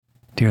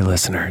Dear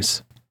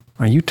listeners,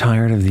 are you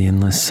tired of the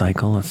endless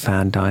cycle of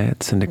fad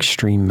diets and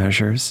extreme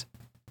measures?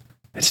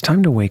 It's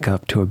time to wake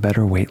up to a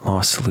better weight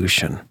loss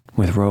solution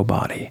with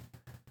Rowbody.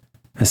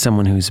 As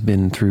someone who's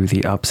been through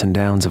the ups and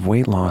downs of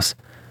weight loss,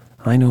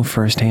 I know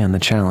firsthand the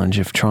challenge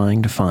of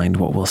trying to find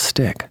what will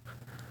stick.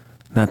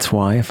 That's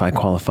why if I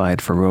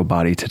qualified for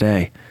Rowbody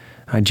today,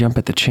 I'd jump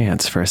at the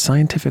chance for a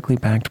scientifically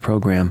backed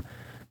program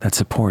that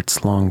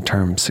supports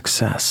long-term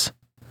success.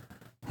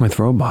 With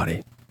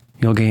Rowbody,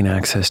 you'll gain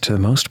access to the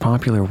most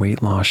popular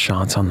weight loss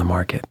shots on the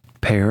market,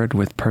 paired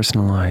with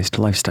personalized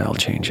lifestyle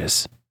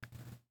changes.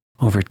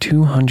 Over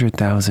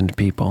 200,000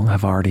 people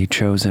have already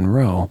chosen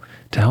Row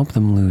to help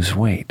them lose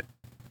weight.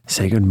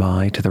 Say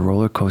goodbye to the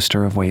roller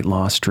coaster of weight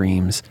loss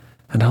dreams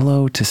and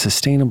hello to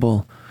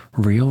sustainable,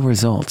 real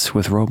results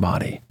with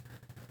Rowbody.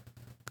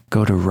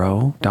 Go to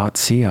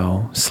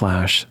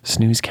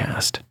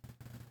row.co/snoozecast.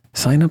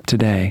 Sign up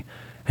today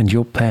and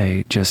you'll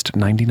pay just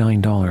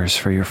 $99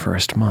 for your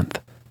first month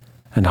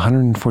and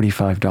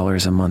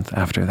 $145 a month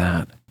after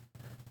that.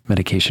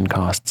 Medication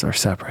costs are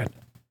separate.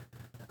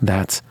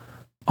 That's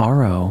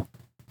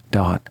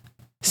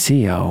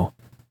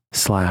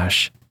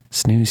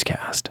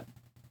ro.co/snoozecast.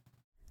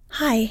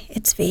 Hi,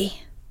 it's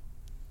V.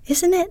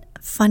 Isn't it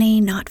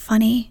funny, not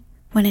funny,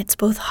 when it's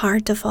both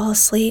hard to fall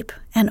asleep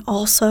and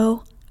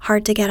also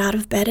hard to get out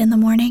of bed in the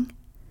morning?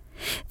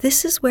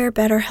 This is where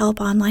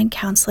BetterHelp Online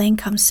Counseling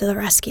comes to the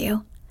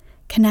rescue.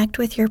 Connect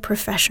with your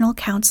professional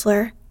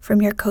counselor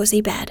from your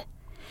cozy bed.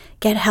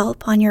 Get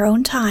help on your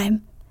own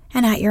time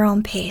and at your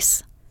own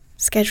pace.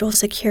 Schedule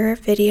secure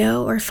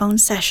video or phone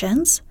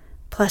sessions,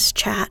 plus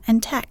chat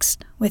and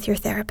text with your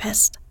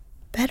therapist.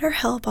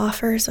 BetterHelp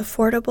offers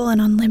affordable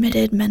and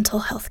unlimited mental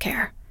health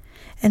care,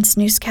 and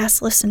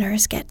Snoozecast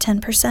listeners get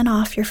 10%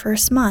 off your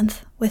first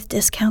month with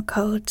discount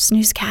code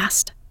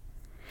SNOOZECAST.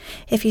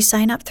 If you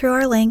sign up through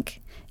our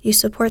link, you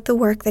support the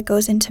work that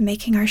goes into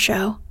making our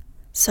show.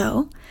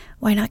 So,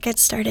 why not get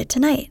started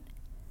tonight?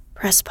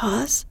 Press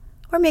pause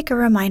or make a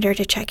reminder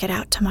to check it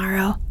out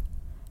tomorrow.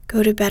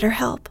 Go to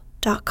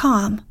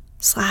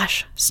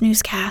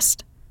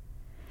betterhelp.com/snoozecast.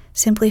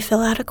 Simply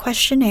fill out a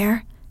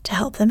questionnaire to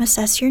help them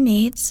assess your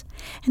needs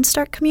and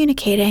start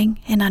communicating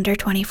in under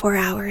 24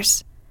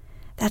 hours.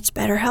 That's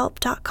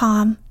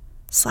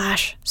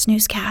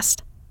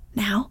betterhelp.com/snoozecast.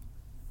 Now,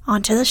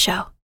 on to the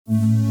show.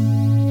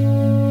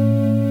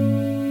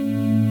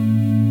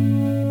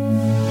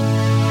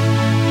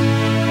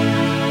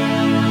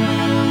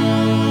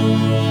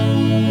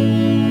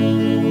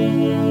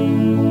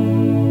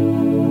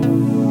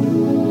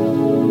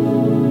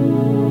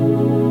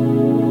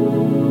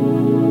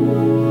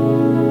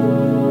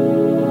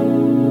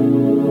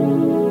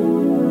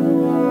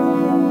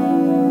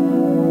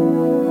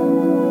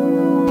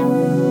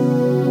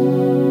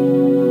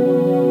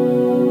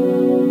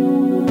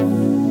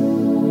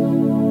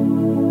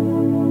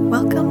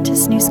 Welcome to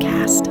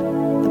Snoozecast,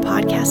 the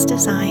podcast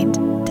designed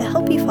to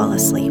help you fall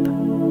asleep.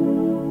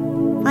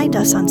 Find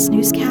us on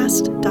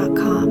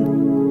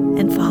snoozecast.com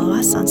and follow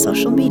us on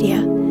social media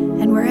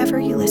and wherever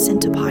you listen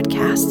to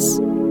podcasts.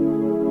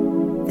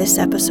 This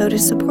episode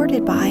is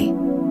supported by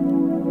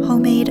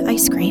Homemade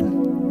Ice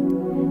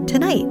Cream.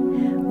 Tonight,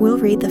 we'll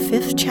read the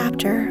 5th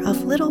chapter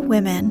of Little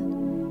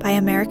Women by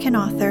American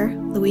author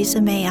Louisa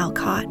May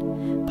Alcott,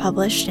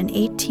 published in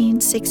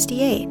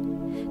 1868,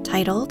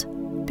 titled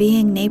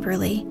Being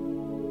Neighborly.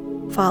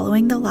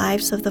 Following the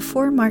lives of the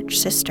 4 March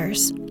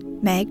sisters,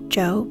 Meg,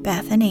 Jo,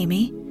 Beth, and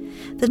Amy,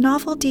 the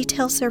novel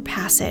details their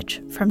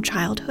passage from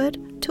childhood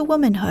to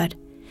womanhood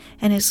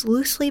and is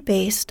loosely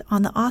based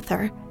on the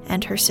author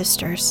and her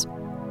sisters.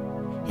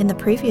 In the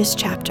previous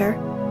chapter,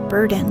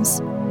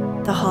 Burdens,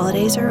 the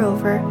holidays are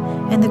over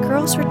and the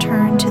girls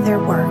return to their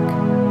work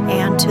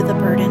and to the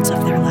burdens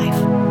of their life.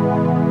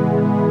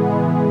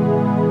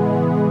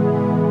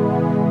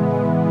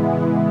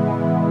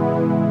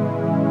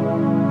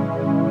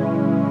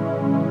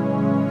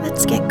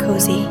 Let's get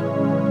cozy.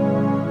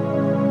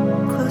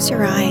 Close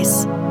your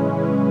eyes.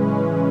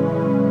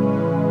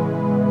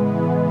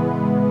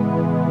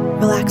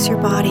 Relax your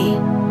body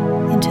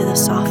into the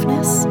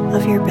softness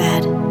of your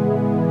bed.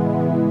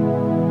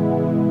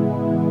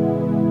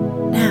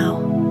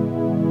 Now,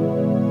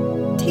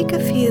 take a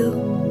few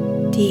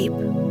deep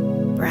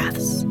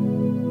breaths.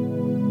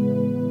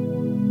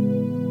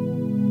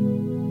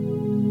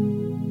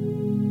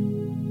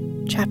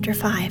 Chapter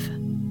 5.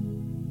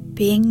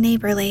 Being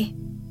Neighborly.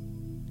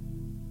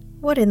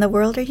 "What in the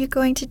world are you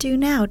going to do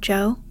now,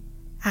 Jo?"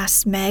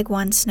 asked Meg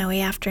one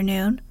snowy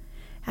afternoon,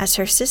 as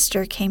her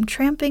sister came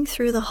tramping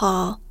through the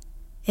hall,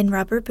 in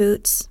rubber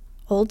boots,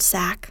 old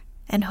sack,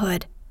 and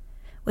hood,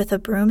 with a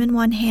broom in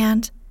one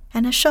hand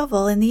and a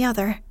shovel in the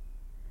other.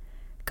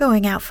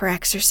 "Going out for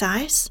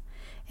exercise,"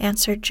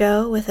 answered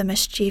Jo with a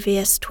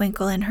mischievous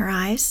twinkle in her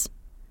eyes.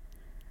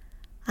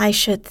 "I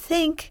should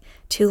think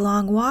 2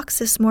 long walks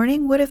this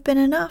morning would have been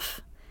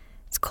enough.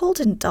 It's cold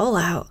and dull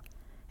out,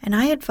 and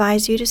I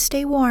advise you to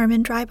stay warm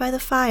and dry by the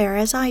fire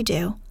as I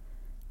do,"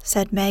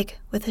 said Meg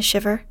with a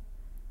shiver.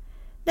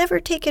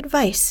 "Never take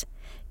advice.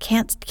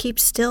 Can't keep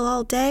still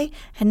all day,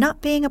 and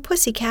not being a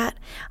pussycat,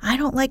 I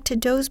don't like to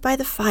doze by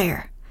the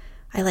fire.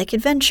 I like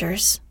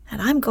adventures,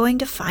 and I'm going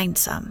to find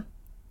some."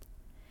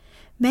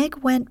 Meg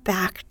went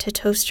back to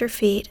toast her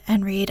feet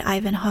and read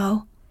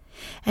Ivanhoe,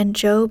 and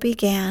Jo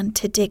began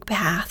to dig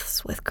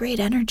paths with great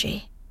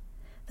energy.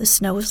 The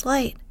snow was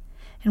light,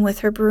 and with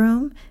her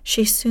broom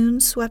she soon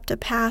swept a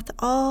path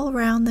all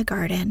round the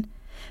garden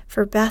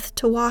for Beth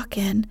to walk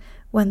in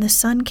when the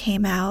sun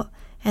came out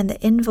and the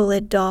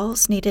invalid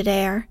dolls needed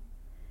air.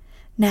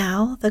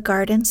 Now the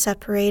garden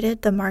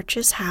separated the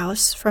Marches'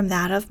 house from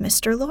that of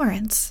Mr.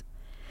 Lawrence.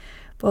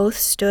 Both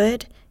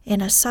stood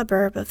in a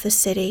suburb of the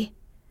city,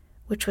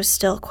 which was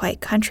still quite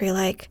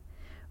country-like,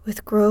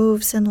 with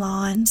groves and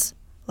lawns,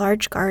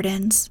 large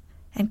gardens,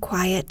 and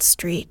quiet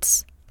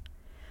streets.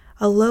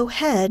 A low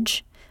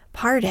hedge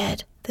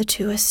parted the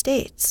two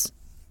estates.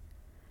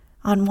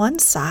 On one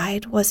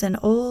side was an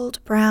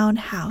old brown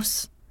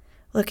house,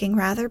 looking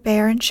rather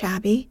bare and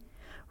shabby,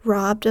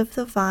 robbed of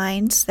the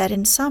vines that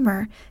in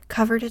summer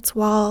covered its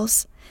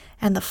walls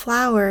and the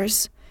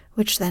flowers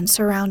which then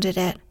surrounded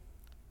it.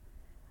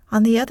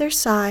 On the other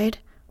side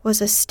was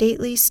a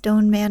stately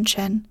stone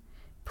mansion,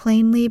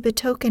 plainly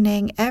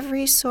betokening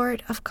every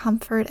sort of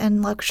comfort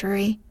and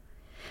luxury,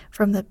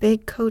 from the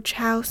big coach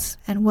house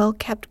and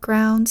well-kept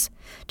grounds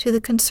to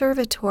the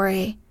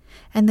conservatory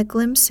and the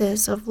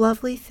glimpses of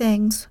lovely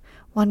things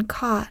one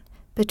caught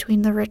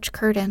between the rich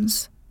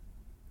curtains.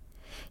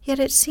 Yet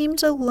it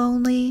seemed a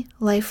lonely,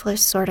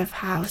 lifeless sort of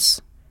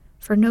house,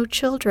 for no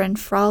children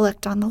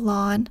frolicked on the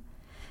lawn,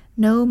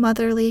 no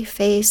motherly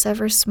face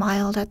ever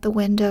smiled at the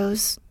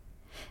windows,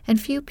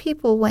 and few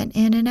people went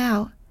in and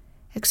out,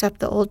 except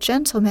the old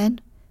gentleman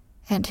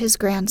and his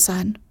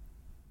grandson.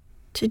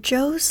 To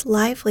Jo's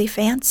lively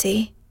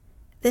fancy,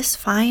 this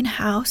fine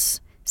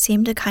house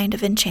seemed a kind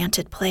of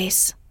enchanted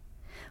place,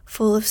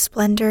 full of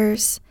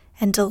splendors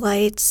and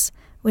delights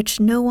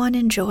which no one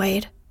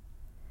enjoyed.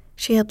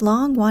 She had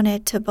long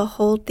wanted to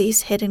behold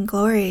these hidden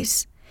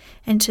glories,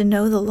 and to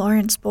know the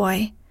Lawrence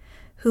boy,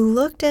 who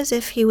looked as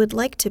if he would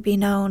like to be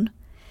known,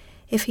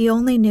 if he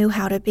only knew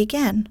how to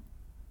begin.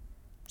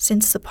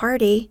 Since the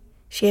party,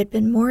 she had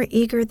been more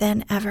eager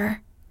than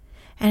ever,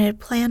 and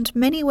had planned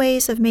many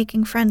ways of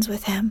making friends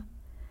with him,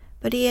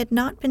 but he had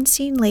not been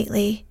seen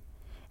lately,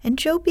 and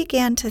Jo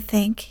began to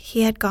think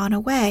he had gone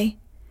away,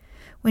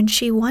 when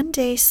she one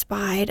day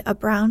spied a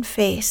brown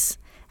face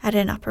at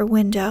an upper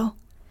window,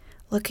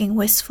 looking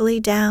wistfully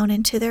down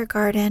into their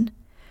garden,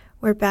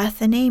 where Beth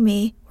and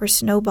Amy were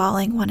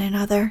snowballing one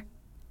another.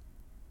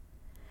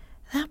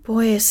 "That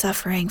boy is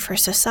suffering for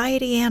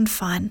society and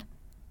fun,"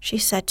 she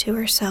said to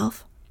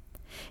herself.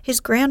 "His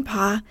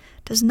grandpa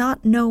does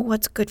not know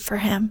what's good for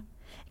him.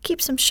 It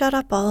keeps him shut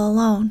up all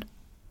alone.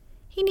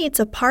 He needs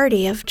a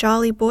party of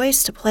jolly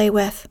boys to play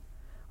with,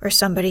 or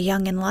somebody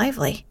young and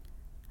lively.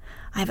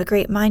 I have a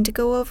great mind to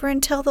go over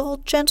and tell the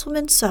old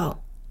gentleman so."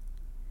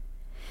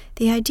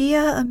 The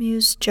idea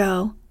amused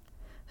Jo,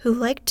 who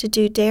liked to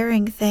do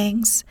daring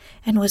things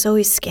and was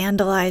always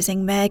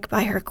scandalizing Meg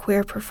by her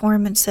queer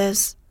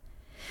performances.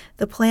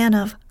 The plan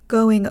of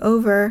going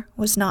over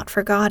was not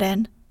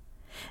forgotten,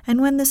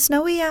 and when the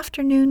snowy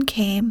afternoon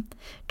came,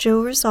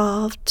 Jo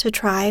resolved to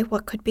try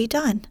what could be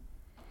done.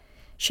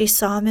 She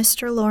saw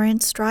Mr.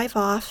 Lawrence drive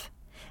off,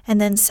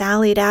 and then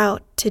sallied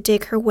out to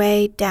dig her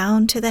way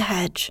down to the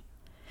hedge,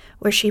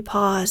 where she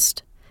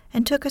paused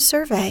and took a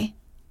survey.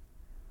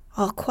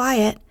 All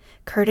quiet,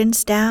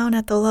 curtains down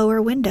at the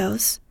lower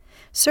windows,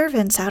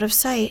 servants out of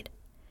sight,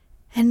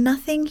 and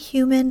nothing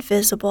human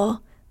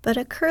visible but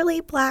a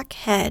curly black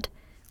head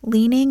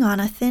leaning on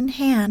a thin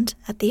hand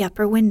at the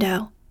upper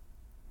window.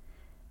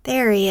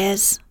 "There he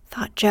is,"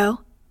 thought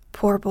Jo.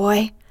 "Poor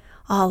boy,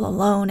 all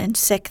alone and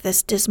sick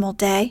this dismal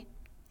day.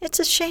 It's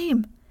a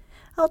shame.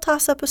 I'll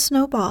toss up a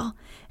snowball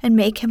and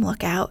make him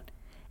look out,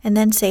 and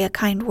then say a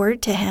kind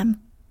word to him."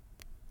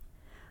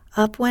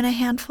 Up went a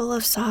handful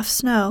of soft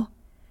snow,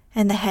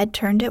 and the head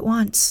turned at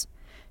once,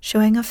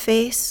 showing a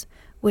face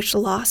which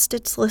lost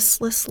its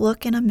listless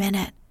look in a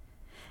minute,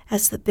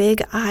 as the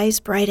big eyes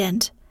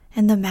brightened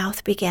and the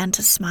mouth began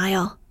to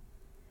smile.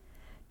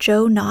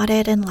 Jo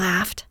nodded and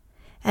laughed,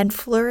 and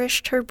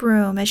flourished her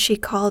broom as she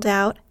called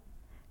out,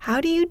 "How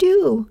do you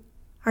do?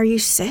 Are you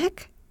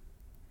sick?"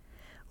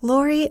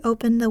 Laurie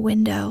opened the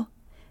window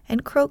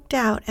and croaked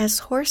out as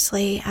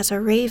hoarsely as a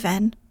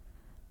raven,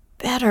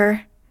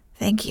 "Better,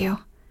 thank you.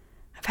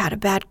 I've had a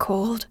bad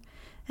cold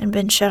and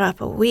been shut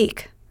up a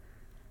week."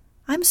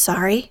 "I'm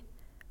sorry.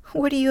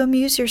 What do you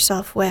amuse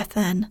yourself with,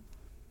 then?"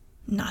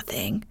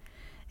 "Nothing.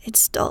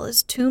 It's dull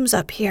as tombs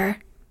up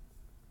here."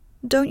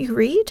 "Don't you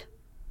read?"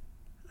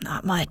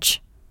 "Not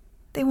much.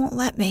 They won't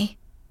let me."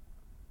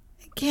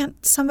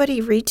 "Can't somebody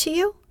read to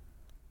you?"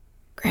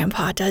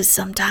 "Grandpa does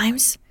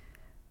sometimes,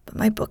 but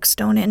my books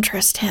don't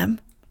interest him,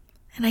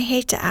 and I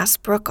hate to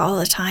ask Brooke all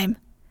the time."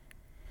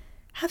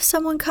 "Have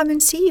someone come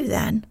and see you,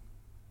 then."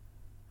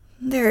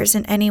 "There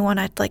isn't anyone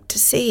I'd like to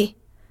see.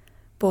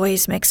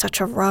 Boys make such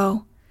a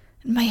row,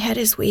 and my head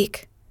is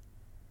weak."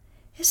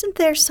 "Isn't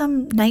there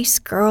some nice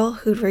girl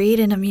who'd read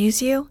and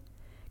amuse you?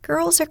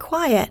 Girls are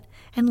quiet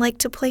and like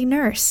to play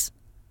nurse."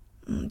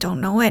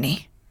 "Don't know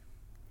any."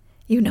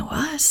 "You know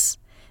us,"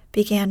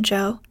 began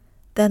Joe,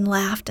 then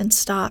laughed and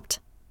stopped.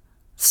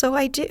 "So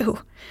I do.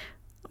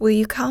 Will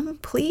you come,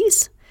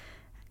 please?"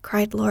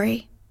 cried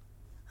Laurie.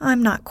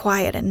 "I'm not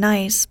quiet and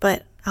nice,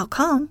 but I'll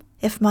come,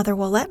 if Mother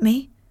will let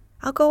me.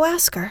 I'll go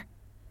ask her.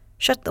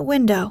 Shut the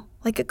window,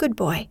 like a good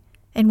boy,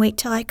 and wait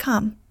till I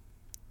come."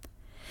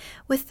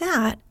 With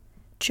that,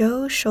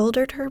 Joe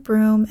shouldered her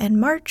broom and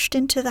marched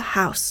into the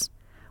house,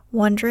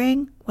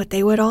 wondering what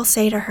they would all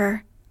say to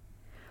her.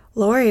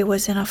 Laurie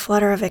was in a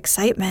flutter of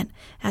excitement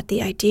at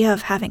the idea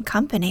of having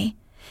company,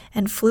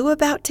 and flew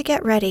about to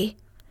get ready,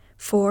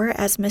 for,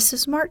 as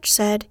Mrs. March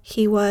said,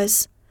 he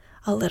was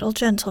a little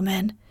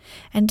gentleman,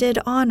 and did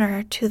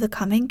honor to the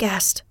coming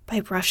guest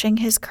by brushing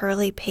his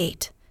curly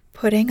pate,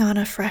 putting on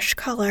a fresh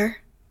color,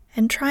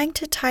 and trying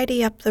to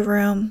tidy up the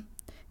room,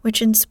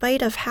 which in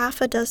spite of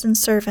half a dozen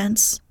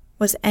servants,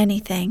 was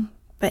anything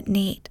but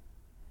neat.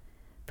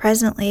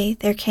 Presently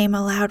there came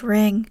a loud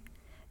ring,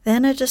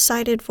 then a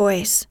decided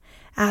voice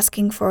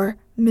asking for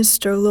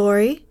Mr.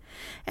 Laurie,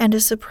 and a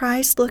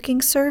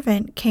surprised-looking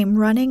servant came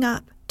running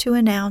up to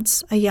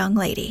announce a young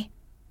lady.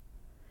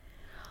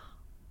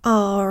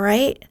 "All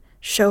right,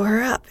 show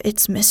her up.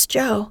 It's Miss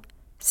Joe,"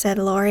 said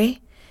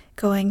Laurie,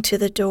 going to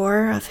the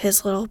door of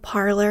his little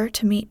parlor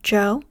to meet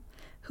Joe,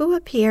 who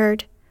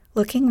appeared,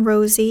 looking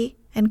rosy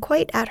and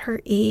quite at her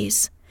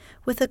ease,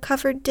 with a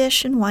covered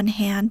dish in one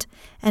hand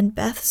and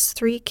Beth's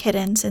 3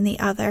 kittens in the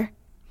other.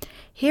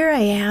 "Here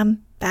I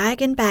am,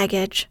 bag and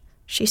baggage,"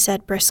 she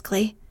said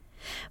briskly.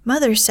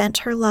 "Mother sent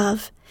her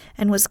love,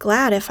 and was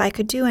glad if I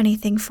could do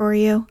anything for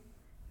you.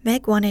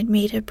 Meg wanted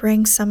me to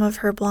bring some of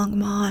her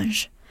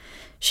blancmange.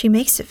 She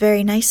makes it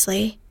very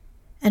nicely,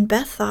 and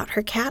Beth thought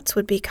her cats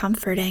would be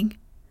comforting.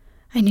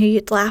 I knew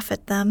you'd laugh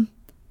at them,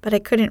 but I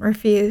couldn't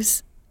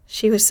refuse.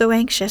 She was so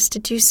anxious to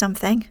do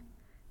something."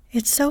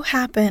 It so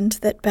happened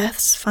that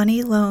Beth's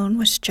funny loan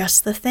was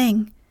just the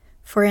thing,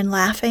 for in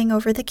laughing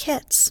over the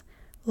kits,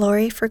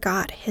 Laurie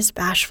forgot his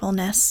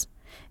bashfulness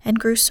and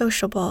grew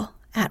sociable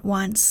at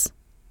once.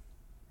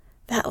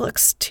 "That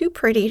looks too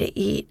pretty to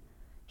eat,"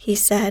 he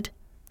said,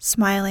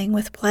 smiling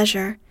with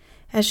pleasure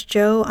as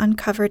Joe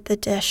uncovered the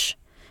dish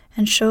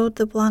and showed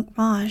the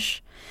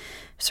blancmange,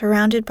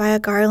 surrounded by a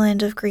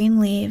garland of green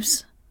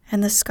leaves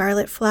and the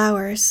scarlet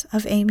flowers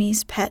of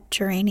Amy's pet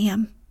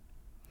geranium.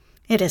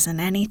 "It isn't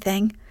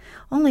anything,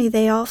 only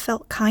they all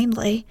felt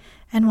kindly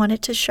and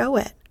wanted to show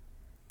it.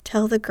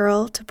 Tell the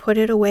girl to put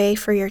it away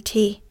for your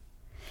tea.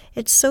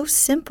 It's so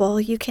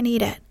simple you can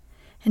eat it,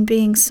 and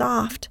being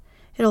soft,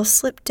 it'll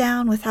slip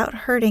down without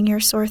hurting your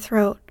sore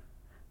throat.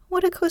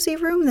 What a cozy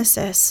room this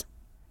is."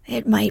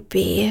 "It might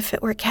be if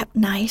it were kept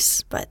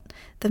nice, but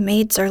the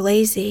maids are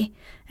lazy,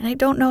 and I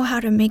don't know how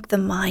to make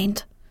them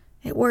mind.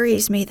 It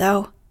worries me,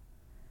 though."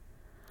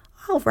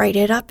 "I'll write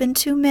it up in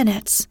 2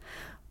 minutes,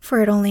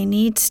 for it only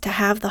needs to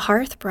have the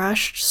hearth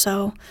brushed,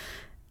 so,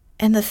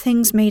 and the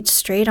things made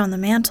straight on the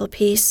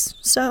mantelpiece,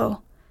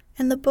 so,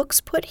 and the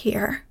books put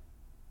here,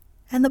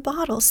 and the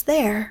bottles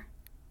there,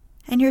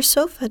 and your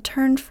sofa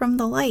turned from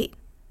the light,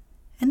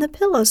 and the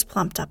pillows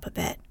plumped up a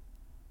bit.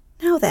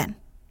 Now then,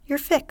 you're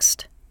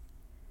fixed."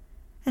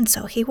 And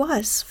so he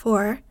was,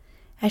 for,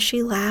 as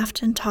she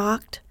laughed and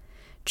talked,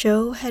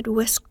 Joe had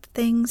whisked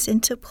things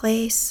into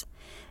place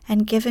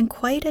and given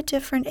quite a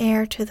different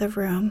air to the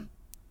room.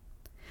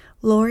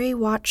 Laurie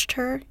watched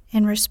her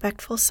in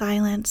respectful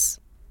silence,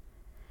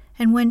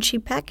 and when she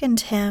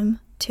beckoned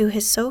him to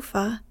his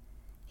sofa,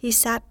 he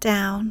sat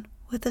down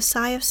with a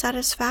sigh of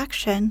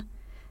satisfaction,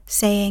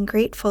 saying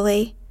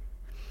gratefully,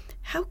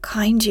 "How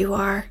kind you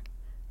are.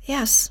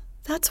 Yes,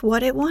 that's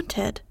what it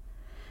wanted.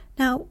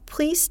 Now,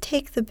 please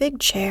take the big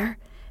chair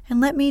and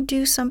let me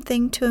do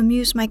something to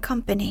amuse my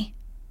company."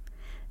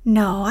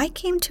 "No, I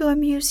came to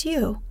amuse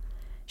you.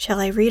 Shall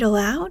I read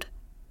aloud?"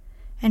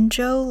 And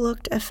Joe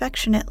looked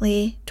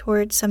affectionately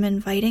toward some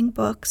inviting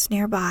books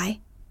nearby.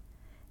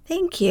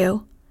 "Thank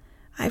you.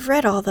 I've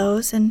read all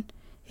those, and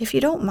if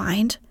you don't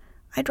mind,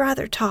 I'd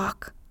rather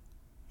talk,"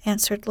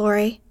 answered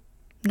Laurie.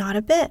 "Not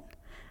a bit.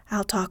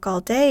 I'll talk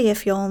all day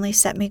if you'll only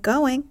set me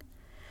going.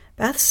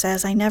 Beth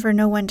says I never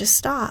know when to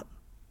stop."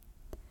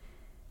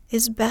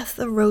 "Is Beth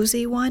the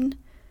rosy one,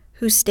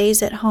 who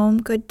stays at home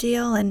a good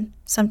deal and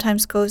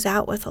sometimes goes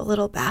out with a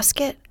little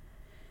basket?"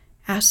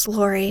 asked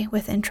Laurie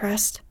with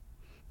interest.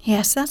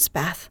 "Yes, that's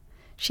Beth.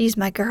 She's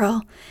my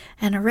girl,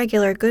 and a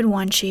regular good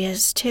one she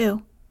is,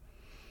 too.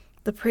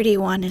 The pretty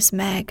one is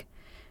Meg,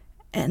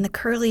 and the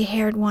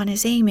curly-haired one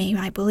is Amy,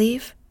 I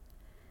believe.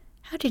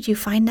 How did you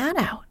find that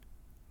out?"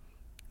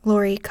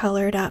 Laurie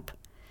colored up,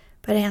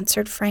 but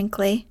answered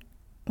frankly,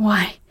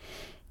 "Why,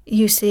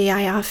 you see,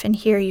 I often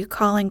hear you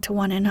calling to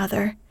one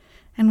another,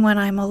 and when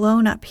I'm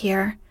alone up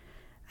here,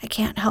 I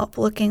can't help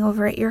looking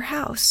over at your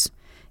house.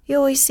 You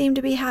always seem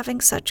to be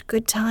having such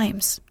good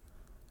times.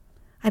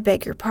 I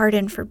beg your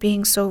pardon for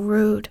being so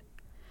rude,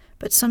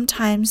 but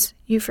sometimes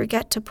you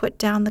forget to put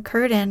down the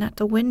curtain at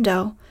the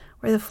window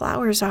where the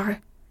flowers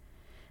are,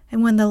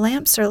 and when the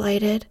lamps are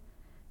lighted,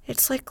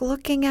 it's like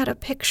looking at a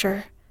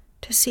picture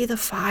to see the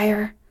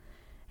fire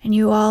and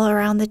you all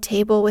around the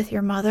table with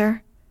your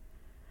mother.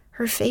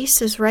 Her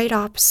face is right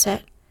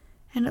opposite,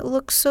 and it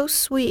looks so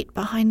sweet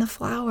behind the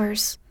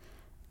flowers.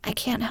 I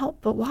can't help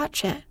but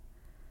watch it.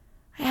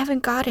 I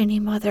haven't got any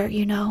mother,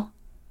 you know."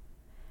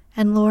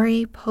 And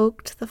Laurie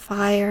poked the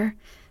fire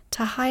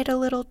to hide a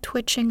little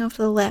twitching of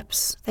the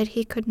lips that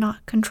he could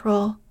not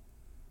control.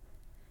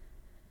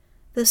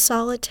 The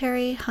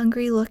solitary,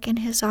 hungry look in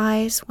his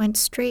eyes went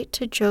straight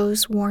to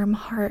Jo's warm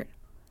heart.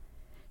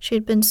 She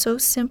had been so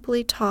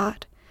simply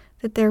taught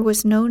that there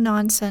was no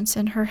nonsense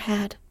in her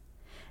head,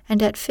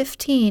 and at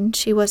 15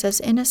 she was as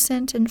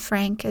innocent and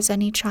frank as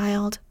any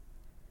child.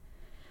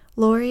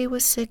 Laurie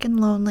was sick and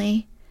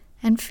lonely,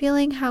 and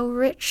feeling how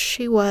rich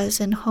she was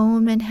in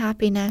home and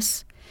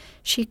happiness,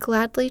 she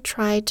gladly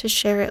tried to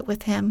share it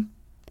with him.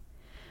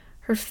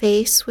 Her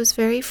face was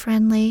very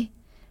friendly,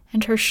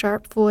 and her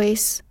sharp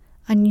voice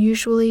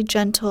unusually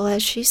gentle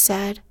as she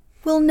said,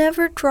 "We'll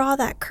never draw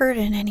that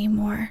curtain any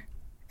more,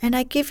 and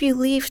I give you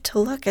leave to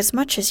look as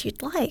much as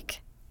you'd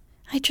like.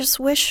 I just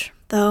wish,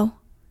 though,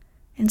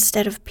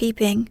 instead of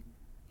peeping,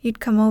 you'd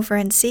come over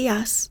and see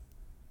us.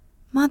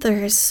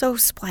 Mother is so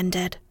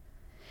splendid.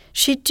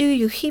 She'd do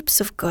you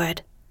heaps of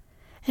good,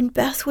 and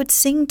Beth would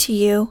sing to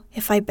you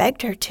if I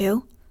begged her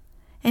to,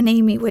 and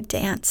Amy would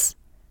dance.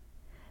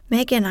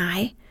 Meg and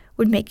I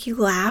would make you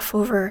laugh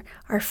over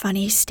our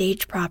funny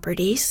stage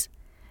properties,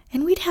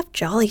 and we'd have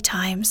jolly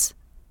times.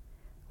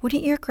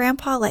 Wouldn't your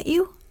grandpa let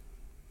you?"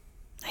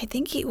 "I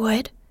think he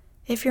would,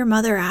 if your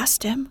mother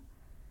asked him.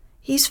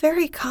 He's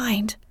very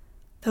kind,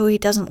 though he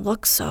doesn't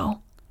look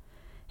so.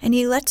 And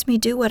he lets me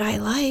do what I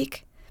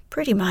like,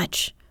 pretty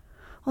much.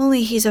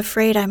 Only he's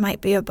afraid I might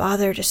be a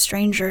bother to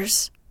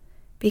strangers,"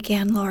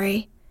 began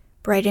Laurie,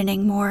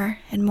 brightening more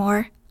and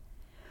more.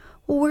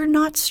 "Well, we're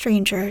not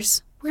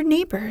strangers. We're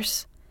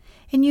neighbors.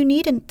 And you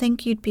needn't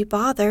think you'd be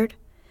bothered.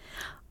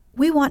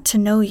 We want to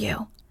know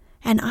you,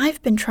 and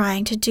I've been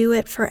trying to do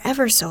it for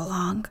ever so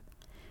long.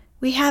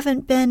 We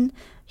haven't been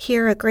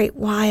here a great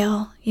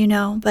while, you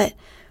know, but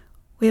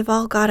we've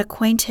all got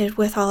acquainted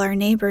with all our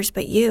neighbors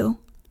but you.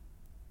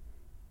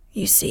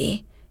 You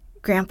see,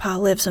 Grandpa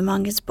lives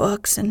among his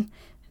books and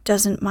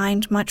doesn't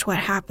mind much what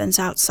happens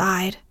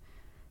outside.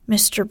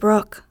 Mr.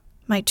 Brooke,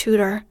 my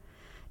tutor,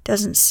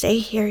 doesn't stay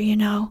here, you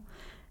know,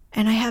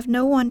 and I have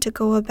no one to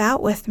go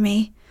about with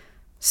me,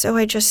 so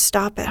I just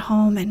stop at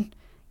home and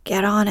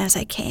get on as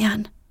I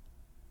can."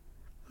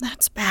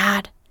 "That's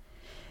bad.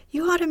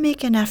 You ought to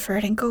make an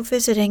effort and go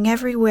visiting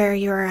everywhere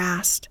you are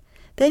asked.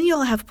 Then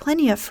you'll have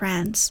plenty of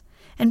friends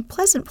and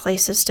pleasant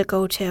places to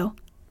go to.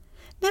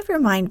 Never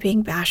mind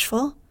being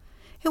bashful.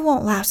 It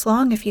won't last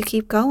long if you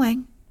keep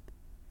going."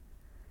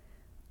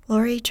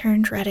 Laurie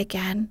turned red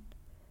again,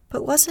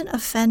 but wasn't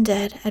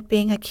offended at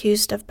being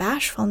accused of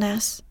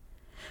bashfulness,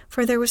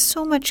 for there was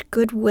so much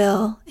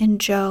goodwill in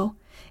Jo,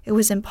 it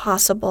was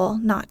impossible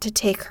not to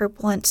take her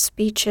blunt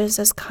speeches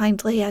as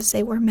kindly as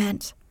they were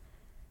meant.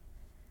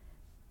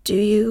 "Do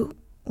you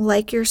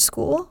like your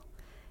school?"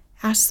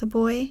 asked the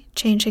boy,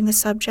 changing the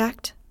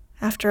subject,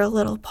 after a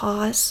little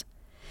pause,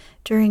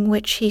 during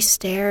which he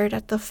stared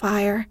at the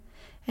fire,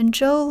 and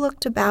Jo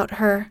looked about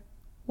her,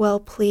 well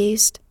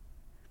pleased.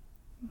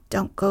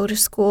 "Don't go to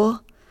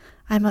school.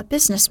 I'm a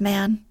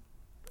businessman.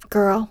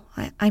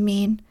 I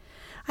mean.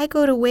 I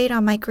go to wait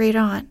on my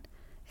great-aunt,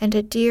 and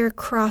a dear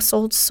cross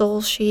old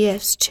soul she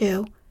is,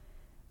 too,"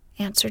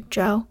 answered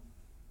Jo.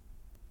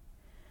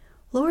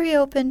 Laurie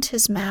opened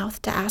his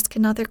mouth to ask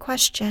another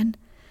question,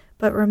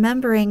 but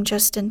remembering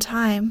just in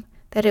time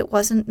that it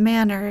wasn't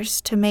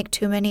manners to make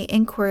too many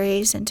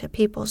inquiries into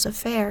people's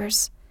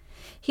affairs,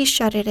 he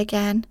shut it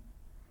again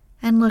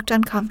and looked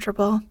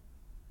uncomfortable.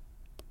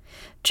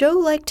 Jo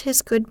liked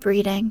his good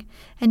breeding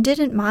and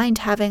didn't mind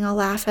having a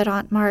laugh at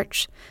Aunt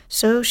March,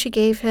 so she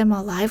gave him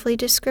a lively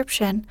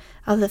description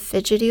of the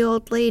fidgety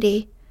old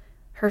lady,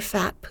 her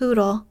fat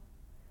poodle,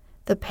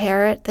 the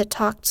parrot that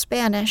talked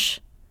Spanish,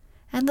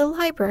 and the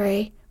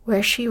library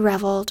where she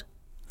reveled.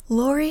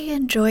 Laurie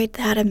enjoyed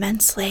that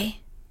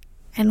immensely,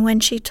 and when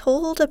she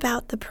told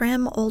about the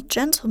prim old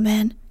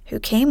gentleman who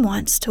came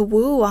once to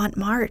woo Aunt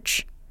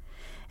March,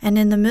 and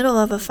in the middle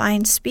of a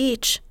fine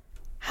speech,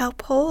 how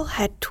Pole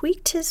had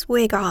tweaked his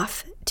wig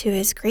off to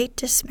his great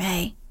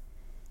dismay,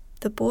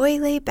 the boy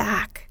lay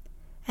back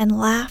and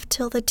laughed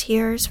till the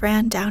tears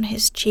ran down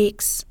his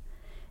cheeks,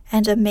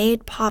 and a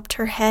maid popped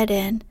her head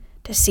in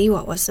to see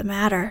what was the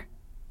matter.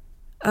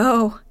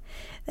 "Oh,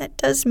 that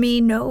does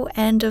me no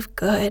end of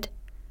good.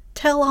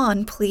 Tell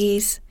on,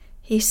 please,"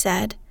 he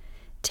said,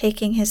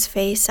 taking his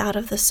face out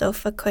of the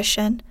sofa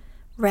cushion,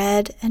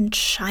 red and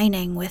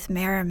shining with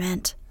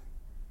merriment.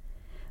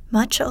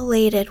 Much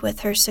elated with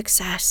her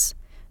success,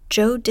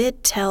 Jo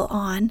did tell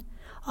on,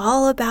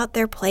 all about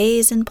their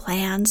plays and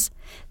plans,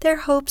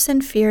 their hopes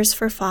and fears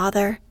for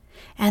father,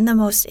 and the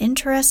most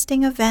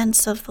interesting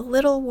events of the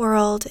little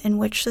world in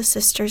which the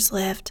sisters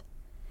lived.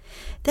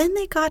 Then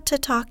they got to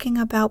talking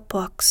about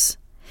books,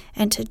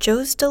 and to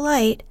Jo's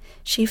delight,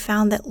 she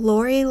found that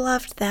Laurie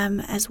loved them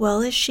as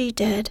well as she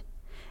did,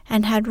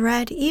 and had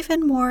read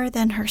even more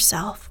than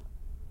herself.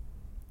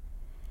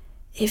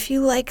 If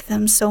you like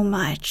them so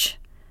much,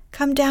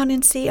 come down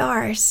and see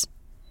ours.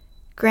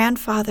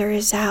 Grandfather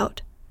is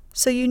out,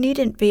 so you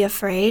needn't be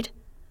afraid,"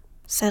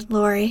 said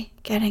Laurie,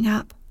 getting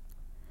up.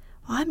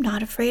 "I'm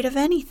not afraid of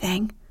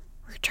anything,"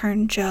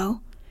 returned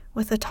Joe,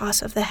 with a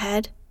toss of the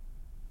head.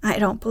 "I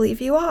don't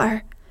believe you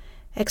are,"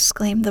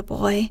 exclaimed the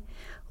boy,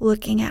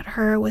 looking at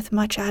her with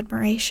much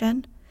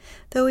admiration,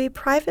 though he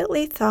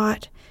privately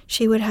thought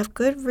she would have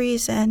good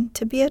reason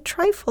to be a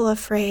trifle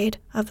afraid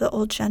of the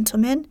old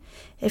gentleman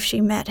if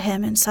she met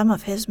him in some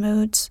of his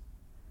moods.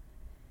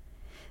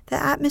 The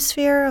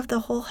atmosphere of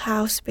the whole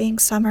house being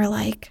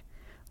summer-like,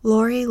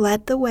 Laurie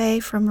led the way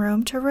from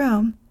room to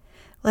room,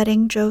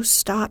 letting Joe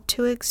stop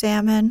to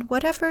examine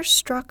whatever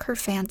struck her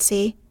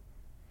fancy.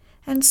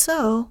 And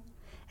so,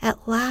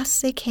 at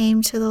last they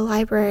came to the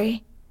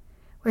library,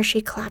 where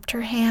she clapped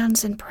her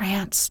hands and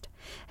pranced,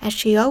 as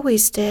she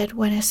always did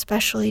when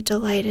especially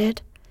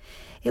delighted.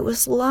 It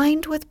was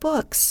lined with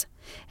books,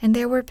 and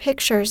there were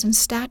pictures and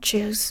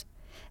statues,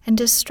 and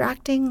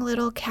distracting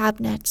little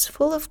cabinets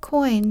full of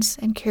coins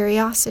and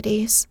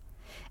curiosities,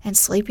 and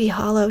Sleepy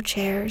Hollow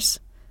chairs,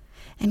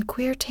 and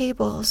queer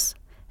tables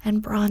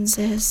and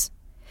bronzes,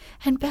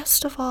 and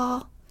best of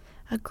all,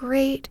 a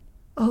great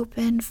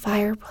open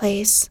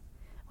fireplace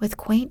with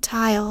quaint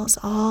tiles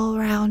all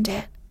round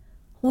it.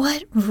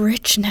 "What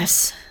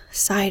richness!"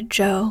 sighed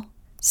Joe,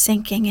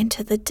 sinking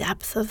into the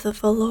depth of the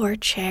velour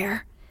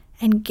chair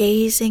and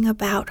gazing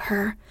about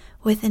her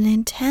with an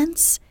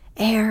intense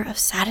air of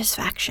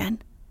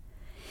satisfaction.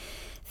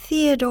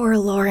 "Theodore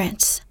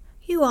Lawrence,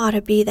 you ought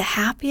to be the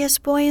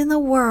happiest boy in the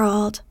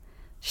world,"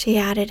 she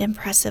added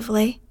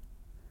impressively.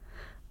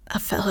 "A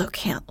fellow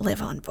can't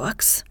live on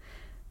books,"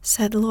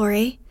 said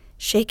Laurie,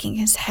 shaking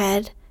his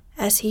head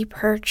as he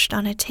perched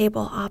on a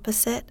table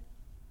opposite.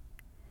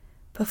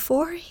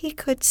 Before he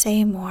could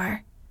say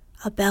more,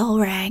 a bell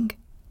rang,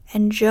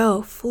 and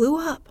Joe flew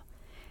up,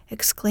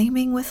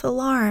 exclaiming with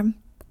alarm,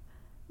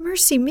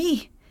 "Mercy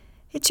me,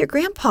 it's your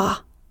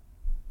grandpa."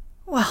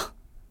 "Well,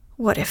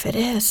 what if it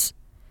is?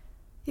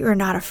 You are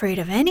not afraid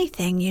of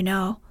anything, you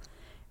know,"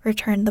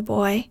 returned the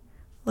boy,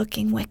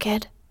 looking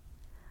wicked.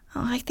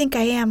 "I think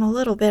I am a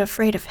little bit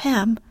afraid of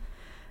him,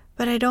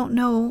 but I don't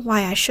know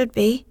why I should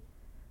be.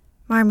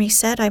 Marmee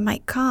said I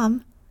might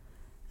come,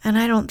 and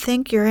I don't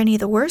think you're any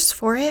the worse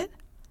for it,"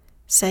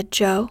 said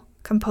Joe,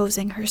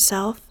 composing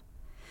herself,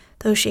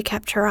 though she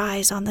kept her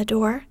eyes on the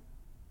door.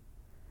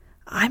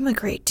 "I'm a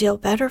great deal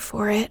better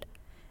for it,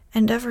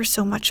 and ever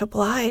so much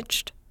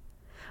obliged.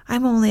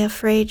 I'm only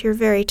afraid you're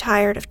very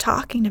tired of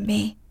talking to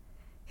me.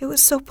 It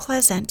was so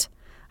pleasant,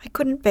 I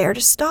couldn't bear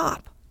to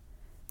stop,"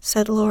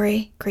 said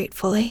Laurie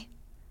gratefully.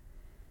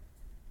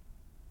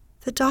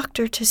 "The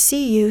doctor to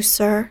see you,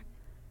 sir,"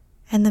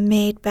 and the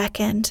maid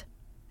beckoned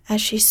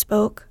as she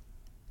spoke.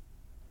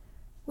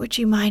 "Would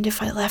you mind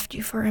if I left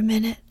you for a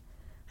minute?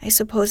 I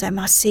suppose I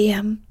must see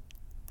him,"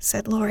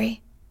 said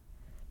Laurie.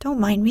 "Don't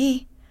mind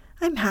me.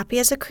 I'm happy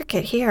as a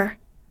cricket here,"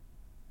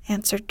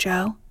 answered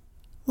Joe.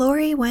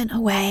 Laurie went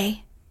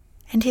away,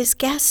 and his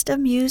guest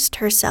amused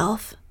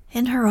herself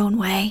in her own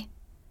way.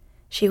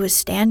 She was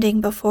standing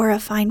before a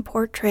fine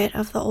portrait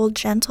of the old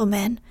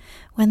gentleman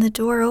when the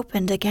door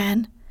opened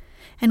again,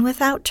 and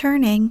without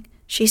turning,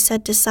 she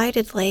said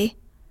decidedly,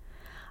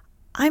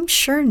 "I'm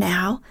sure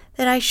now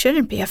that I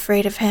shouldn't be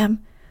afraid of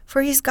him,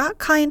 for he's got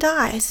kind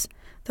eyes,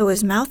 though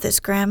his mouth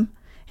is grim,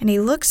 and he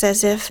looks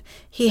as if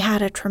he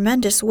had a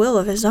tremendous will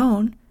of his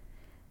own.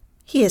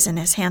 He isn't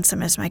as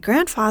handsome as my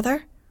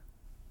grandfather,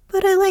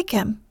 but I like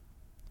him."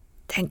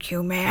 "Thank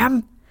you,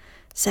 ma'am,"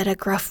 said a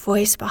gruff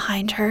voice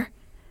behind her,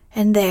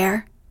 and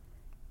there,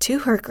 to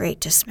her great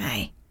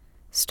dismay,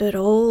 stood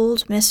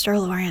old Mr.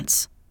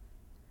 Lawrence.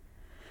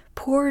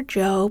 Poor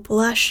Joe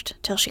blushed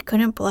till she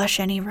couldn't blush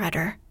any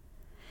redder,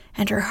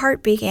 and her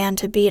heart began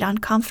to beat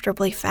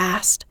uncomfortably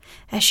fast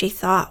as she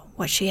thought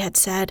what she had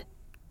said.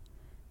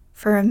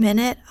 For a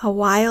minute, a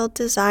wild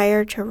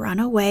desire to run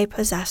away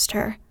possessed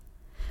her,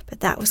 but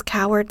that was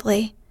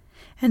cowardly,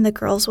 and the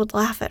girls would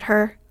laugh at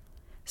her,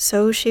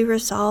 so she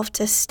resolved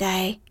to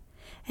stay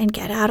and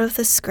get out of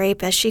the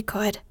scrape as she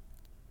could.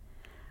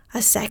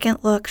 A second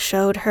look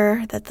showed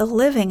her that the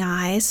living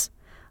eyes,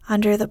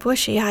 under the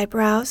bushy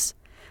eyebrows,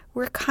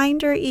 were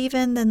kinder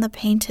even than the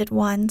painted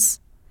ones,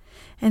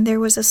 and there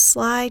was a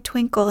sly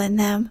twinkle in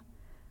them,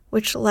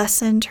 which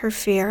lessened her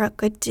fear a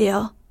good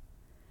deal.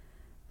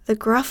 The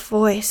gruff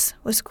voice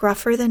was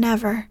gruffer than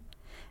ever,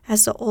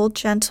 as the old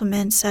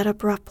gentleman said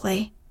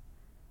abruptly,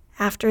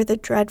 after the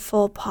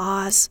dreadful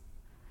pause,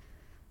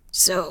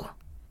 "So,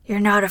 you're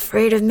not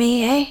afraid of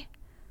me, eh?"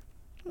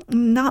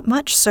 "Not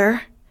much,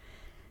 sir."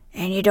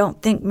 "And you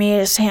don't think me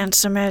as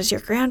handsome as your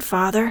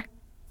grandfather?"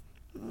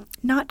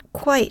 "Not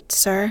quite,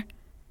 sir."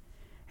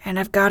 "And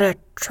I've got a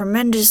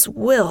tremendous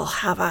will,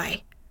 have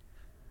I?"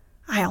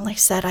 "I only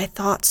said I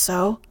thought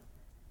so."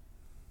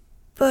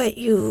 "But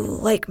you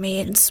like me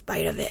in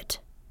spite of it?"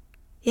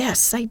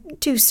 "Yes, I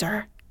do,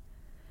 sir."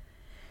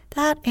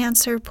 That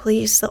answer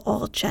pleased the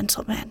old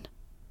gentleman.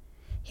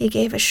 He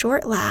gave a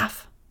short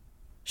laugh,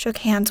 shook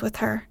hands with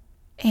her,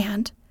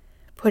 and,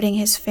 putting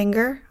his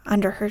finger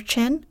under her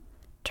chin,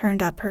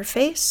 turned up her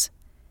face,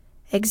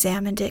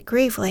 examined it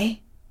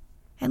gravely,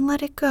 and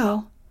let it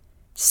go,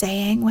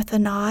 saying with a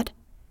nod,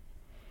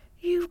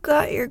 "You've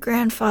got your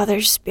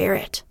grandfather's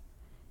spirit,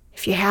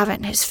 if you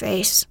haven't his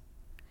face.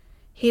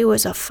 He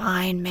was a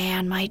fine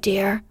man, my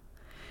dear,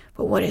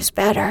 but what is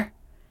better,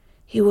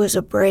 he was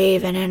a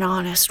brave and an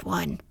honest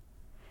one,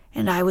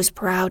 and I was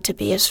proud to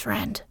be his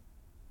friend."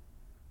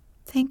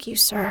 "Thank you,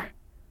 sir."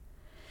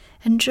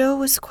 And Jo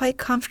was quite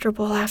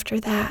comfortable after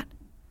that,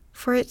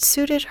 for it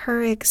suited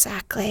her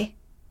exactly.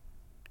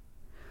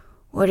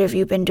 "What have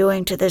you been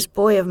doing to this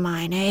boy of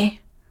mine, eh?"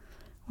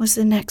 was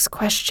the next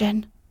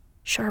question,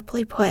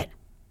 sharply put.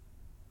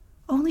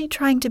 "Only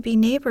trying to be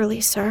neighborly,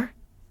 sir."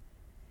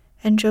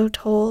 And Jo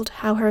told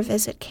how her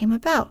visit came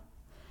about.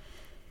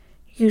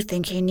 "You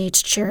think he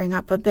needs cheering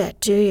up a bit,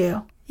 do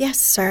you?" "Yes,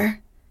 sir.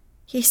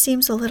 He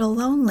seems a little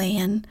lonely,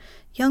 and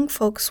young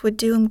folks would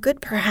do him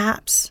good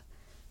perhaps.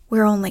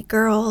 We're only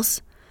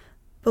girls,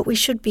 but we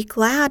should be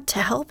glad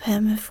to help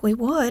him if we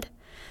would,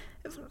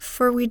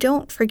 for we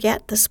don't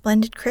forget the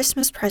splendid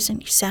Christmas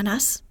present you sent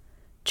us,"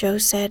 Jo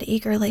said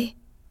eagerly.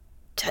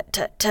 "Tut,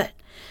 tut, tut.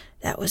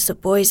 That was the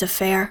boy's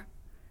affair.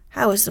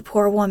 How is the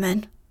poor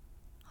woman?"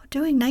 "Oh,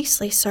 doing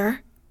nicely, sir."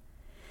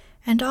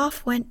 And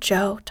off went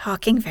Jo,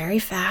 talking very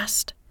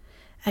fast,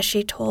 as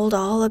she told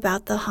all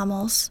about the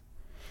Hummels,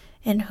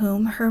 in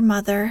whom her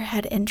mother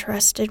had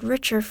interested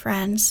richer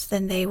friends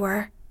than they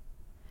were.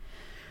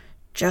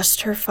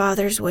 "Just her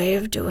father's way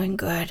of doing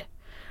good.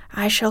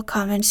 I shall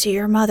come and see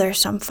your mother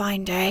some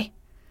fine day.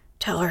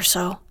 Tell her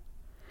so.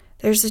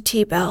 There's the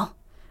tea bell.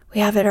 We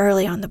have it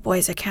early on the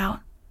boy's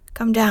account.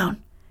 Come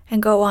down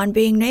and go on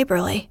being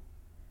neighborly."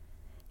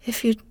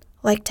 "If you'd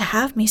like to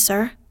have me,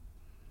 sir."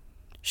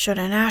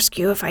 "Shouldn't ask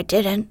you if I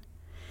didn't."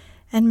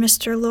 And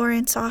Mr.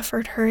 Lawrence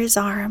offered her his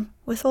arm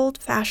with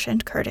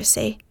old-fashioned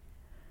courtesy.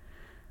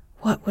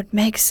 What would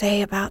Meg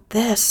say about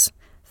this,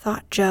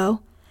 thought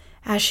Jo,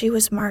 as she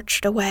was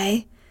marched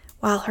away,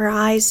 while her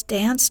eyes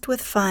danced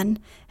with fun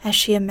as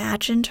she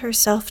imagined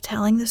herself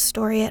telling the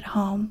story at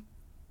home.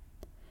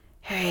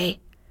 "Hey,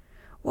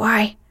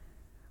 why,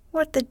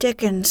 what the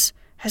dickens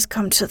has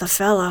come to the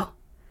fellow?"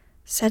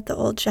 said the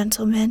old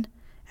gentleman,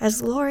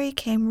 as Laurie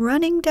came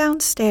running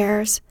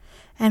downstairs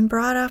and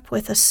brought up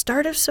with a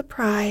start of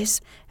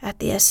surprise at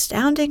the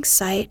astounding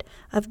sight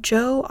of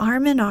Jo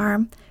arm in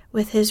arm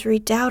with his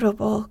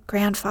redoubtable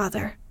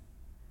grandfather.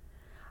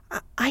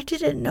 I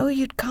didn't know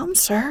you'd come,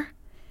 sir,"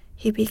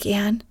 he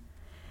began,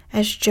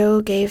 as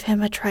Jo gave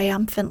him a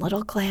triumphant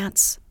little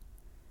glance.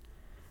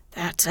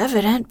 "That's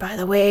evident by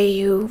the way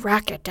you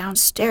racket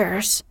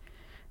downstairs.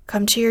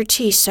 Come to your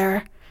tea,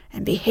 sir,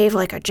 and behave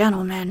like a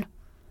gentleman."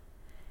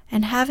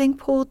 And having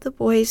pulled the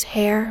boy's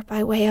hair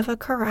by way of a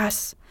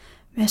caress,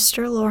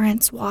 Mr.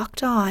 Lawrence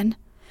walked on,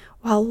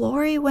 while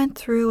Laurie went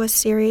through a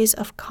series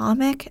of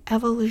comic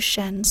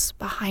evolutions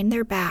behind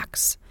their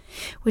backs,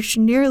 which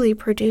nearly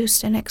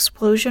produced an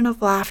explosion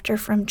of laughter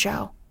from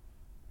Jo.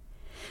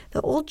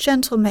 The old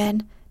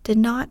gentleman did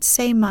not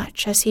say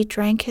much as he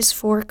drank his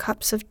 4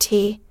 cups of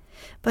tea,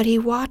 but he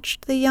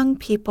watched the young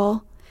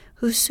people,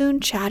 who soon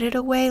chatted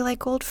away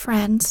like old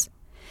friends,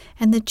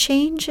 and the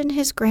change in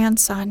his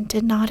grandson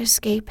did not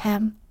escape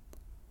him.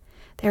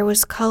 There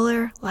was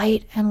color,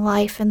 light, and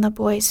life in the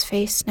boy's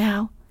face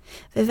now,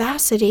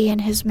 vivacity in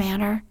his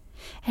manner,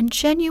 and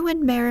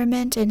genuine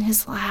merriment in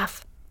his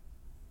laugh.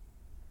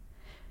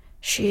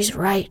 "She's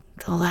right,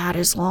 the lad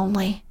is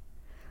lonely.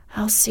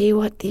 I'll see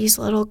what these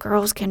little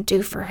girls can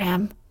do for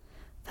him,"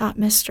 thought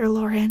Mr.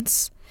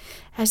 Lawrence,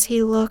 as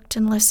he looked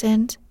and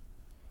listened.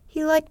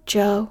 He liked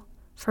Jo,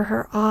 for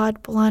her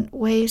odd, blunt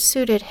ways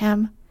suited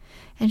him,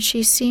 and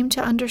she seemed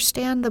to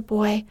understand the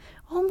boy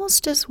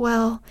almost as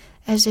well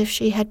as if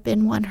she had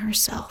been one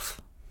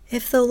herself.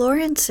 If the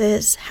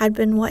Lawrences had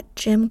been what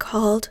Jim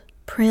called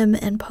prim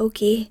and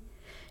poky,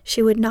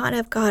 she would not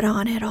have got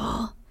on at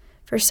all,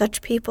 for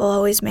such people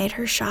always made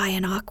her shy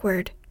and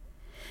awkward.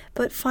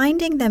 But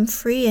finding them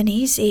free and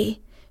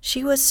easy,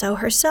 she was so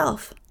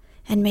herself,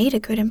 and made a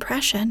good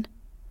impression.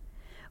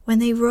 When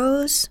they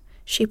rose,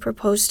 she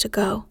proposed to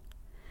go,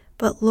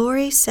 but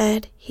Laurie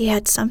said he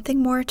had something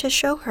more to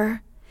show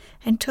her,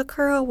 and took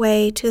her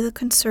away to the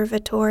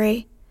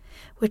conservatory,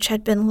 which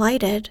had been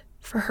lighted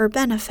for her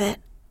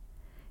benefit.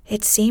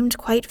 It seemed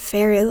quite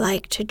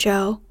fairy-like to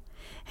Jo,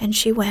 and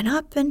she went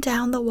up and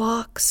down the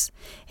walks,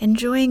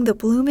 enjoying the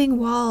blooming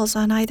walls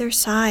on either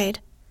side,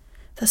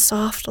 the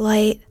soft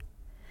light,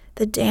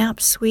 the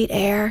damp, sweet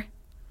air,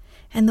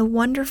 and the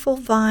wonderful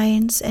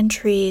vines and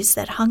trees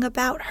that hung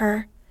about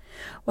her,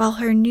 while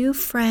her new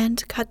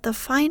friend cut the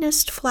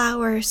finest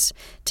flowers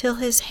till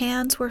his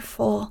hands were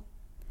full.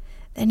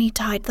 Then he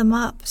tied them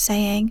up,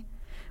 saying,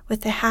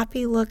 with the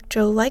happy look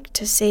Jo liked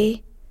to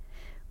see,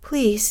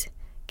 "Please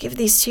give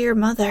these to your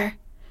mother,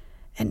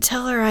 and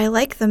tell her I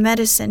like the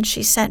medicine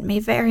she sent me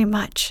very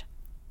much."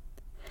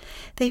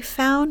 They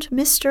found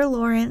Mr.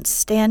 Lawrence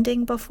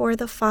standing before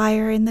the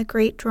fire in the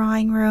great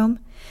drawing-room,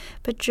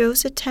 but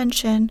Jo's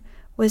attention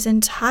was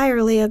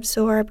entirely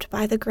absorbed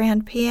by the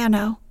grand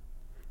piano,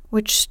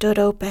 which stood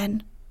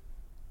open.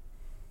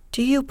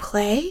 "Do you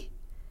play?"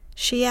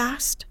 she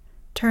asked,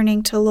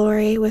 turning to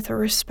Laurie with a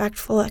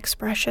respectful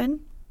expression.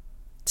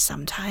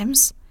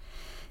 Sometimes,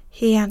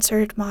 he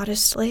answered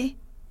modestly.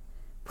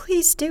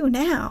 Please do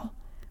now.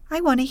 I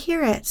want to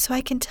hear it so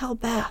I can tell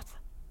Beth.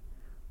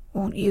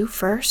 Won't you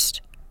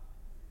first?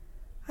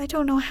 I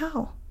don't know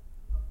how.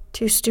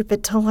 Too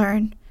stupid to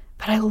learn,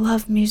 but I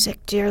love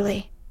music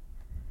dearly.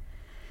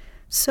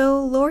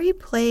 So Laurie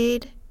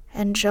played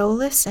and Jo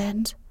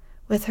listened,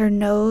 with her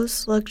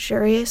nose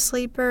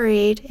luxuriously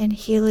buried in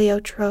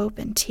heliotrope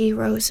and tea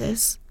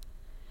roses.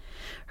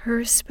 Her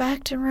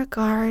respect and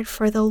regard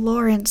for the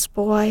Lawrence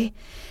boy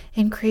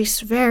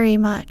increased very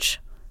much,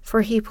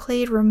 for he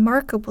played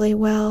remarkably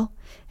well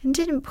and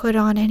didn't put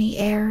on any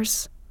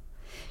airs.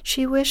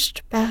 She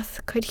wished Beth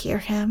could hear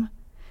him,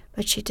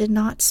 but she did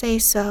not say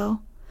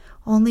so,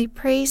 only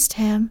praised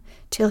him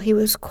till he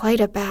was quite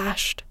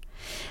abashed,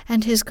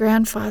 and his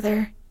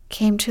grandfather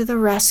came to the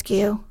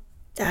rescue.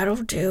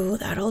 That'll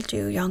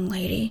do, young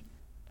lady.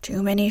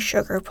 Too many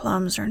sugar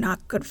plums are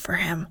not good for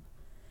him.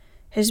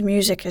 His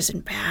music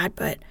isn't bad,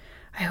 but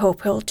I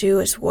hope he'll do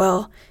as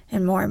well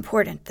in more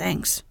important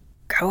things.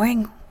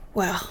 Going?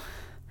 Well,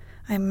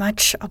 I'm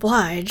much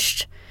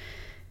obliged,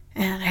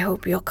 and I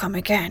hope you'll come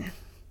again.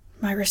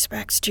 My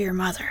respects to your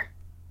mother.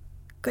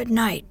 Good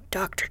night,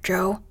 Dr.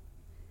 Jo.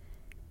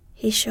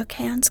 He shook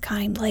hands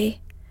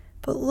kindly,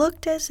 but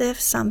looked as if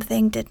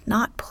something did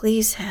not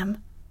please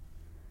him.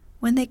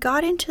 When they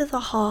got into the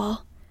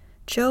hall,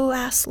 Jo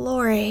asked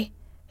Laurie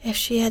if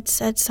she had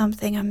said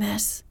something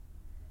amiss.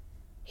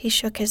 He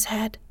shook his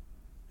head.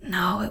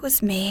 No, it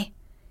was me.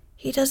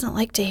 He doesn't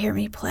like to hear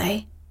me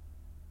play.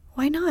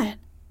 Why not?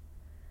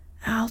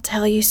 I'll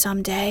tell you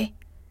someday.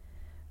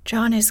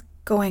 John is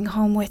going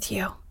home with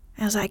you,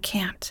 as I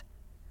can't.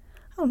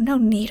 Oh, no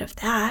need of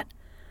that.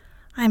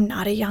 I'm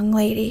not a young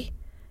lady,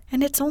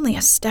 and it's only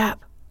a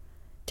step.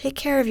 Take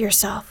care of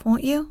yourself,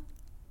 won't you?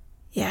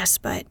 Yes,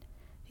 but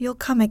you'll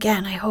come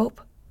again, I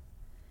hope.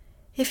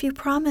 If you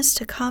promise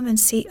to come and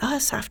see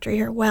us after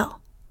you're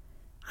well,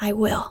 I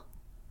will.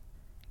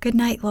 Good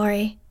night,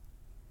 Laurie.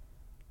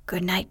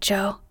 Good night,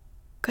 Jo.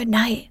 Good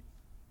night.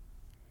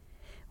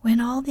 When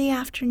all the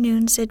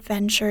afternoon's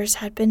adventures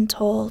had been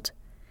told,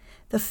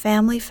 the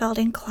family felt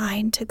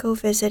inclined to go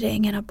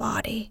visiting in a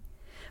body,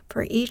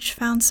 for each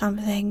found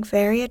something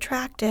very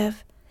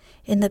attractive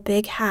in the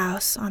big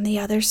house on the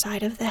other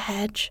side of the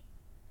hedge.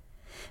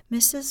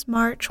 Mrs.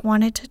 March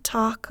wanted to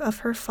talk of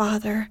her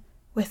father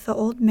with the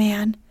old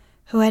man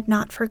who had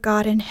not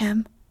forgotten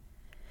him.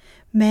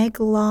 Meg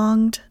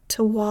longed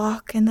to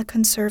walk in the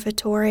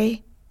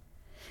conservatory.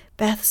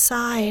 Beth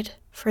sighed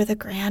for the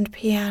grand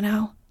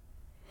piano,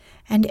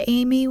 and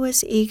Amy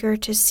was eager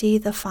to see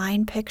the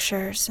fine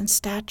pictures and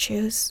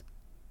statues.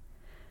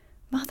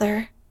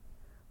 Mother,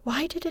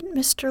 why didn't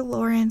Mr.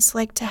 Lawrence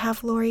like to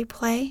have Laurie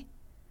play?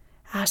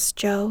 Asked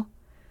Jo,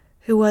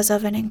 who was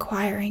of an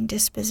inquiring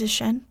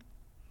disposition.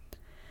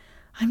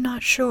 I'm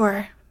not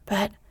sure,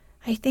 but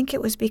I think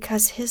it was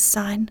because his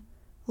son,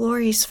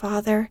 Laurie's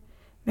father,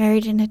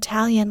 married an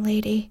Italian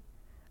lady,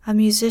 a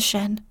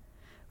musician,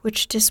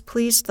 which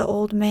displeased the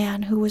old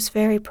man, who was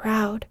very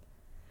proud.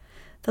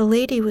 The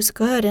lady was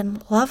good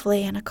and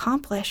lovely and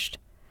accomplished,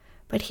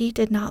 but he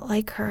did not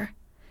like her,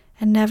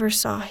 and never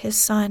saw his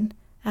son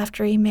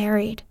after he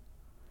married.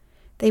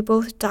 They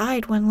both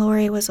died when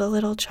Laurie was a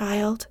little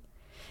child,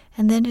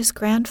 and then his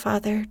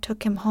grandfather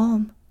took him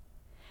home.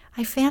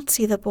 I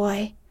fancy the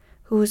boy,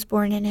 who was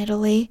born in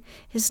Italy,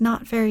 is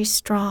not very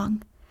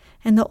strong,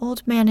 and the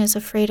old man is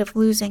afraid of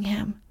losing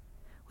him,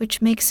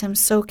 which makes him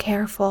so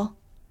careful.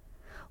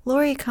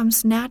 Laurie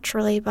comes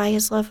naturally by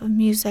his love of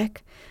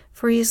music,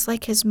 for he is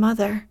like his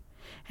mother,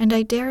 and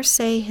I dare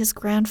say his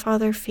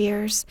grandfather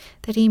fears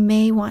that he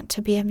may want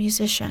to be a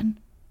musician.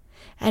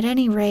 At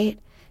any rate,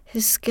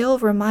 his skill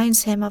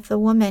reminds him of the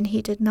woman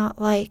he did not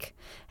like,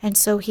 and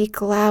so he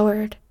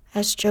glowered,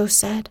 as Jo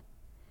said.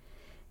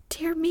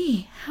 Dear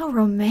me, how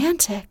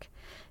romantic!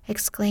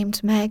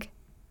 Exclaimed Meg.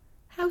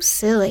 How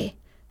silly,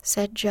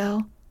 said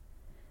Jo.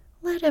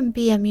 Let him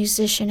be a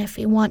musician if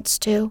he wants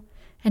to,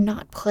 and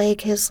not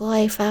plague his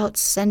life out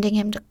sending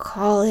him to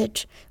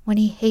college when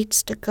he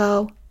hates to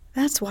go.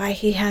 That's why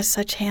he has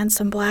such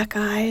handsome black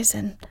eyes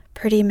and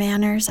pretty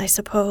manners, I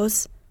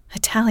suppose.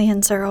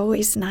 Italians are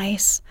always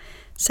nice,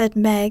 said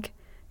Meg,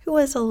 who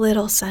was a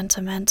little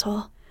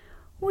sentimental.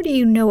 What do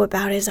you know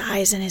about his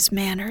eyes and his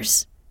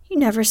manners? You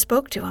never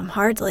spoke to him,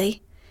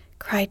 hardly,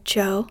 cried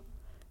Jo,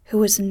 who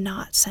was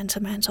not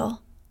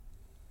sentimental.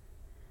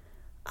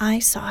 I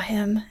saw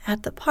him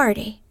at the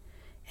party,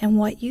 and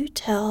what you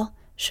tell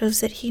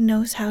shows that he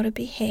knows how to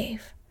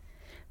behave.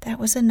 That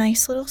was a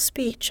nice little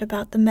speech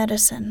about the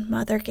medicine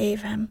Mother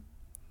gave him.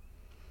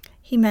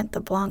 He meant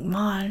the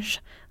blancmange,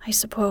 I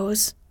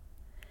suppose.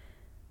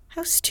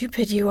 How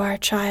stupid you are,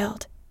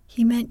 child.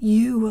 He meant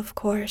you, of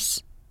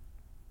course.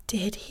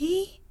 Did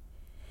he?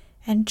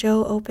 And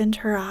Jo opened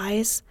her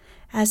eyes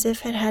as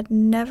if it had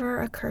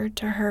never occurred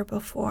to her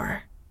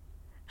before.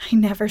 I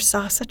never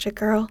saw such a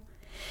girl.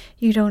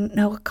 You don't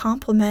know a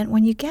compliment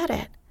when you get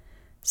it,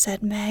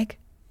 said Meg,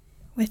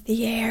 with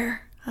the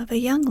air of a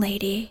young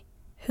lady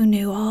who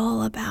knew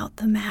all about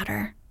the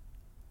matter.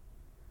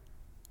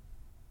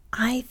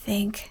 I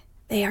think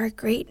they are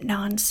great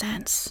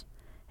nonsense,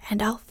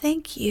 and I'll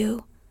thank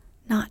you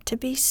not to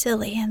be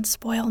silly and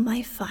spoil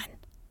my fun.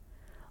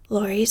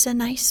 Laurie's a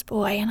nice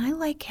boy, and I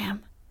like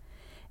him,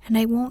 and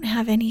I won't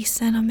have any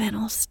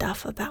sentimental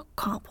stuff about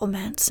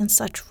compliments and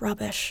such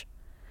rubbish.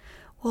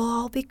 We'll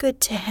all be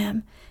good to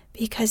him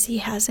because he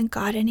hasn't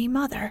got any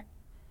mother,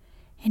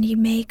 and he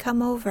may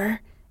come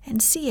over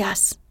and see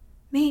us,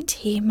 mayn't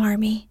he,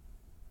 Marmee?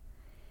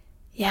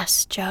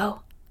 Yes,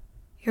 Joe,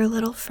 your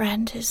little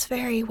friend is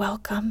very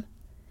welcome,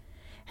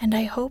 and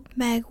I hope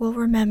Meg will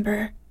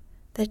remember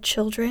that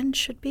children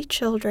should be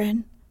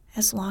children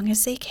as long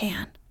as they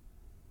can.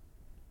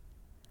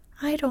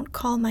 I don't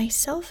call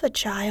myself a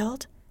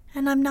child,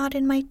 and I'm not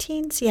in my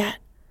teens yet,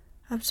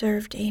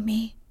 observed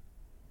Amy.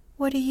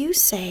 What do you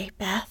say,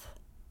 Beth?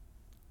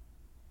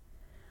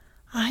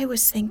 I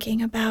was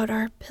thinking about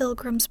our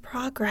Pilgrim's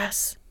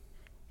Progress,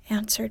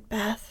 answered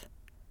Beth,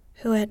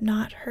 who had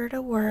not heard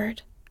a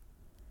word.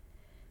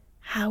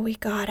 How we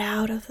got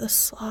out of the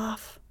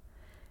slough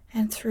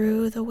and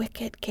through the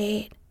wicket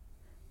gate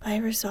by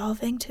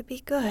resolving to be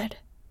good,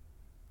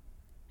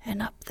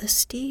 and up the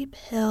steep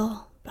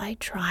hill by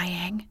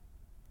trying,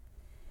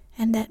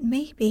 and that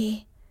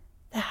maybe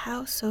the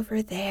house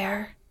over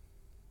there,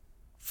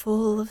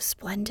 full of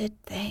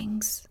splendid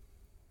things,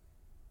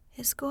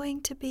 is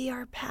going to be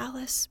our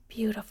palace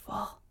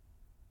beautiful.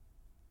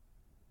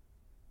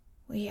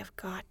 We have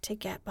got to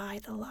get by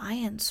the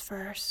lions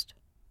first,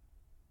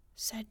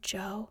 said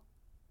Jo,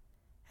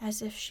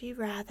 as if she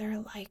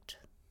rather liked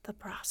the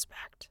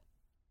prospect.